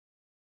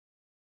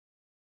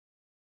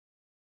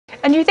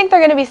And do you think they're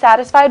going to be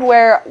satisfied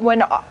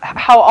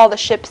how all the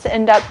ships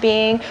end up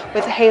being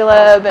with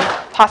Caleb and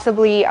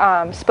possibly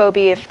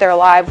Spoby if they're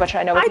alive, which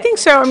I know. I think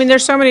so. I mean,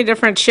 there's so many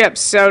different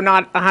ships, so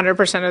not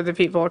 100% of the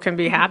people can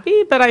be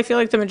happy, but I feel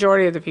like the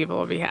majority of the people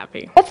will be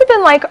happy. What's it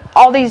been like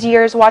all these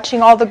years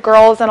watching all the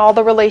girls and all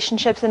the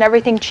relationships and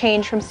everything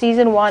change from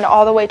season 1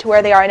 all the way to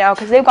where they are now?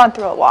 Because they've gone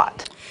through a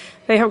lot.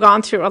 They have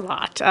gone through a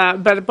lot,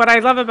 but what I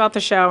love about the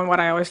show and what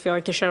I always feel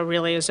like the show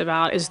really is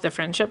about is the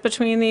friendship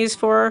between these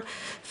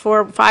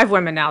five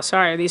women now.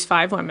 Sorry, these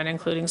 5 women,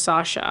 including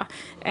Sasha,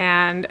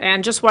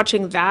 and just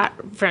watching that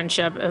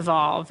friendship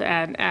evolve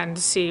and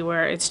see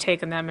where it's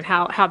taken them and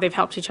how they've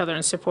helped each other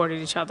and supported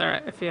each other.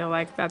 I feel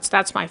like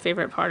that's my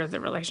favorite part of the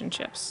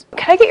relationships.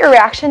 Can I get your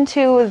reaction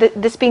to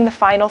this being the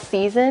final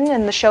season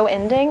and the show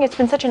ending? It's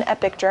been such an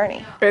epic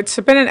journey. It's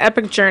been an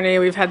epic journey.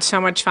 We've had so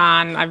much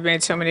fun. I've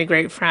made so many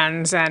great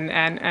friends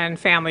and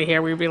family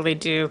here. We really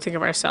do think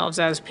of ourselves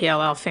as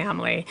PLL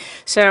family.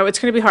 So it's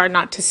going to be hard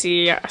not to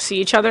see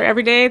each other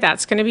every day.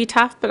 That's going to be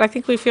tough, but I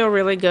think we feel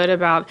really good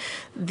about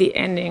the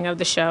ending of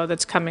the show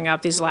that's coming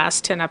up. These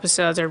last 10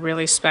 episodes are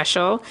really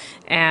special,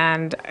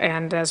 and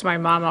as my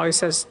mom always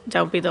says,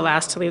 don't be the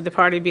last to leave the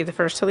party, be the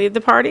first to leave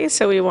the party.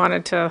 So we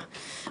wanted to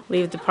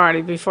leave the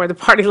party before the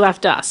party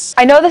left us.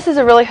 I know this is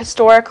a really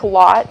historic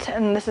lot,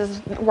 and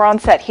we're on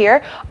set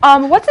here.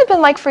 What's it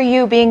been like for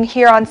you being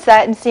here on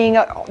set and seeing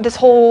this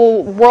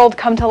whole world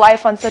come to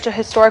life on such a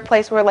historic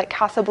place where like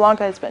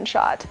Casablanca has been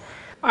shot?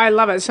 I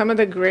love it. Some of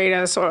the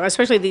greatest, or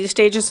especially these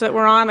stages that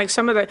we're on, like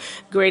some of the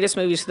greatest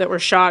movies that were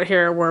shot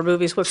here were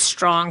movies with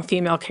strong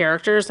female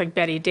characters, like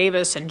Betty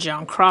Davis and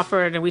Joan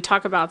Crawford, and we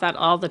talk about that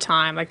all the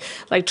time. Like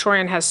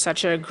Torian has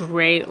such a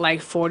great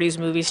 40s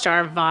movie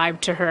star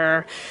vibe to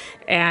her,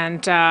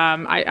 and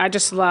I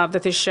just love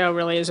that this show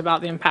really is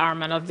about the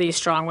empowerment of these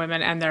strong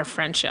women and their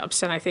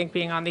friendships, and I think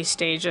being on these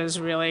stages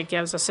really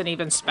gives us an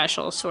even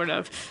special sort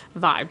of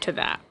vibe to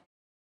that.